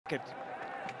wicket.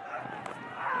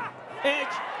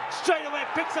 Edge straight away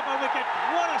picks up a wicket.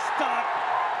 What a start!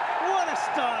 What a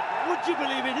start! Would you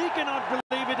believe it? He cannot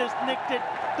believe it has nicked it.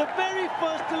 The very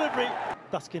first delivery.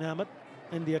 Taskin Ahmed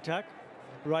in the attack.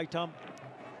 Right arm.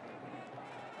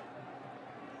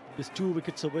 Is 2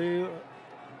 wickets away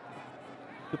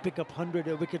to pick up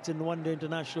 100 wickets in one-day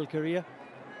international career.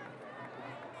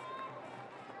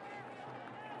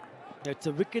 It's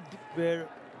a wicket where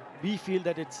we feel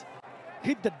that it's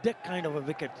hit the deck kind of a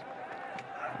wicket.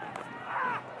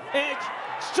 Edge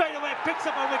straight away picks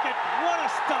up a wicket. What a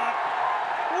start!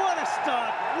 What a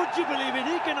start! Would you believe it?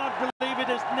 He cannot believe it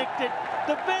has nicked it.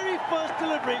 The very first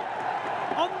delivery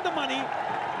on the money.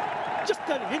 Just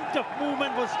a hint of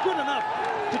movement was good enough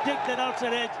to take that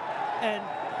outside edge, and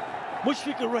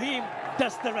Mushfiqur Rahim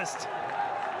does the rest.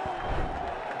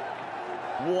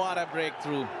 What a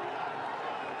breakthrough.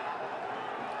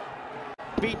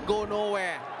 Beat go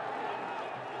nowhere.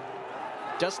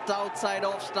 Just outside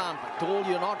off stump. Told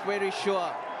you not very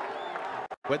sure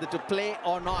whether to play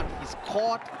or not. He's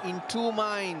caught in 2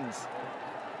 minds.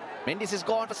 Mendes is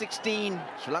gone for 16.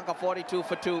 Sri Lanka 42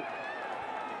 for 2.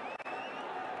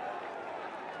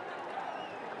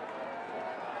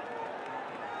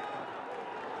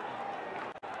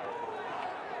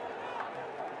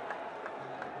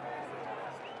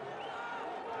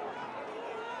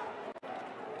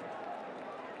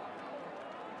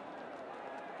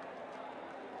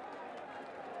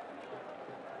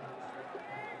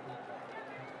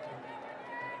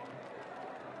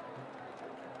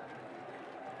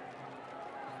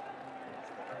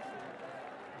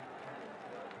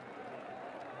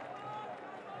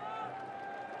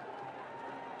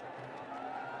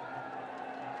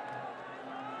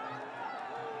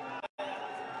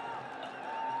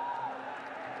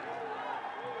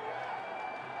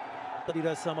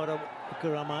 Samara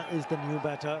is the new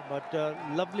batter, but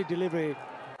lovely delivery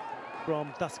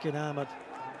from Taskin Ahmed.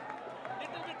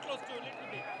 Little bit close to a little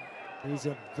bit. He's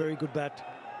a very good bat,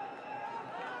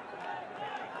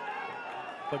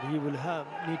 but he will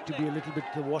need to be a little bit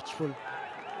watchful.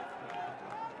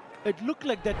 It looked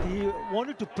like that he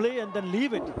wanted to play and then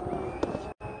leave it.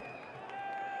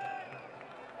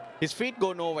 His feet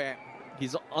go nowhere.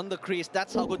 He's on the crease.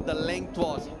 That's how good the length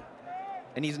was.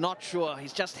 And he's not sure.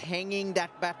 He's just hanging that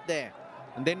bat there.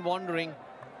 And then wondering,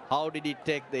 how did he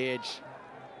take the edge?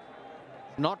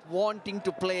 Not wanting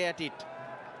to play at it.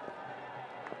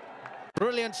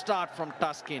 Brilliant start from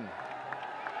Taskin.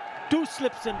 2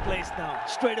 slips in place now,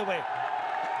 straight away.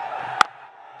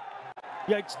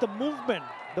 Yeah, it's the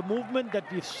movement that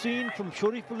we've seen from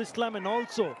Shoriful Islam and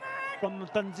also from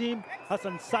Tanzim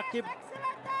Hassan Saqib.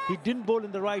 He didn't bowl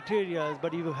in the right areas,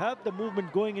 but if you have the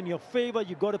movement going in your favor,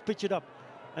 you got to pitch it up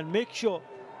and make sure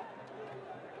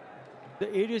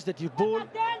the areas that you bowl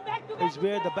is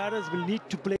where the batters will need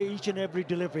to play each and every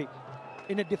delivery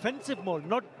in a defensive mode,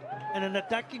 not in an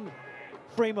attacking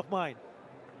frame of mind.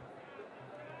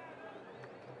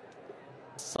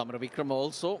 Samara Vikram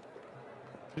also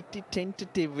pretty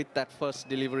tentative with that first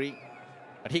delivery,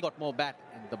 but he got more bat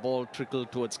and the ball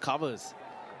trickled towards covers.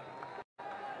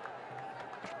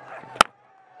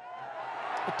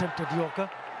 Attempted Yorker.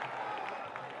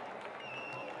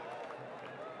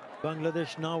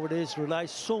 Bangladesh nowadays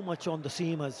relies so much on the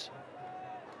seamers.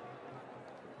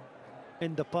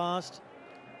 In the past,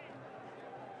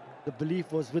 the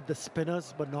belief was with the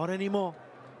spinners, but not anymore.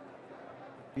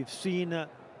 We've seen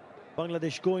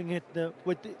Bangladesh going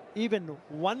with even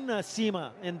 1 seamer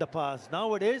in the past.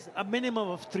 Nowadays, a minimum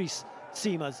of 3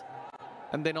 seamers.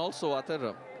 And then also,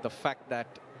 Athar, the fact that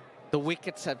the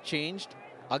wickets have changed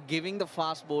are giving the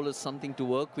fast bowlers something to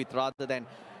work with rather than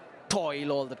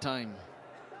toil all the time.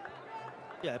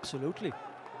 Yeah, absolutely.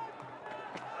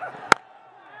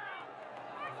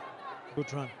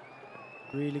 Good run.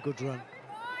 Really good run.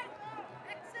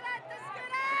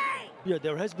 Yeah,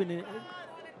 there has been a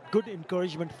good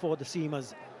encouragement for the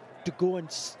seamers to go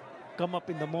and come up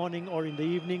in the morning or in the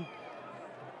evening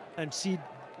and see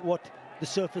what the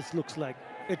surface looks like.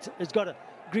 It's got a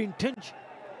green tinge.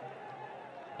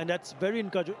 And that's very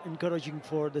encouraging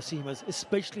for the seamers,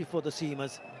 especially for the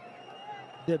seamers.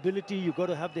 The ability, you got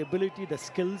to have the ability, the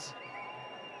skills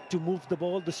to move the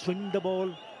ball, to swing the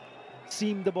ball,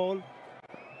 seam the ball.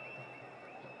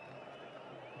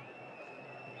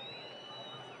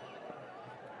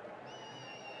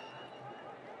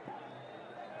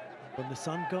 For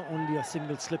Nissanka, only a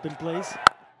single slip in place.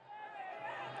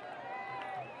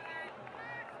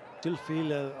 Still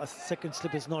feel a second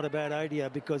slip is not a bad idea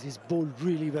because he's bowled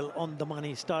really well on the money.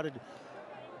 He started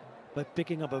by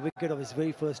picking up a wicket of his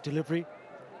very first delivery.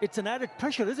 It's an added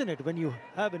pressure, isn't it, when you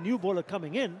have a new bowler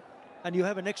coming in and you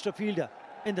have an extra fielder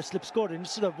in the slip score.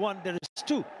 Instead of 1, there is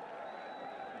 2.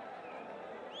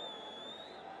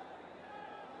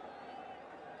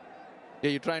 Yeah,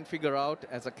 you try and figure out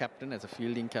as a captain, as a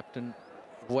fielding captain,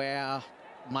 where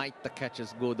might the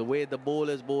catches go? The way the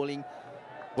bowler's bowling,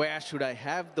 where should I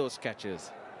have those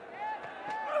catches?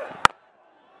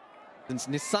 Since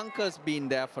Nisanka's been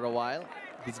there for a while,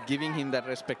 he's giving him that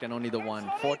respect and only the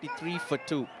 1. 43 for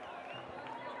 2.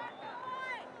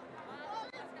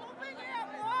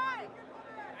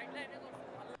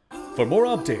 For more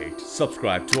updates,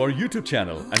 subscribe to our YouTube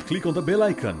channel and click on the bell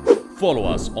icon. Follow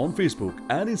us on Facebook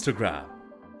and Instagram.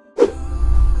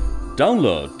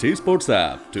 Download TSports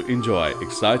app to enjoy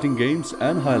exciting games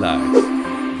and highlights.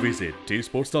 Visit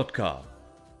tsports.com.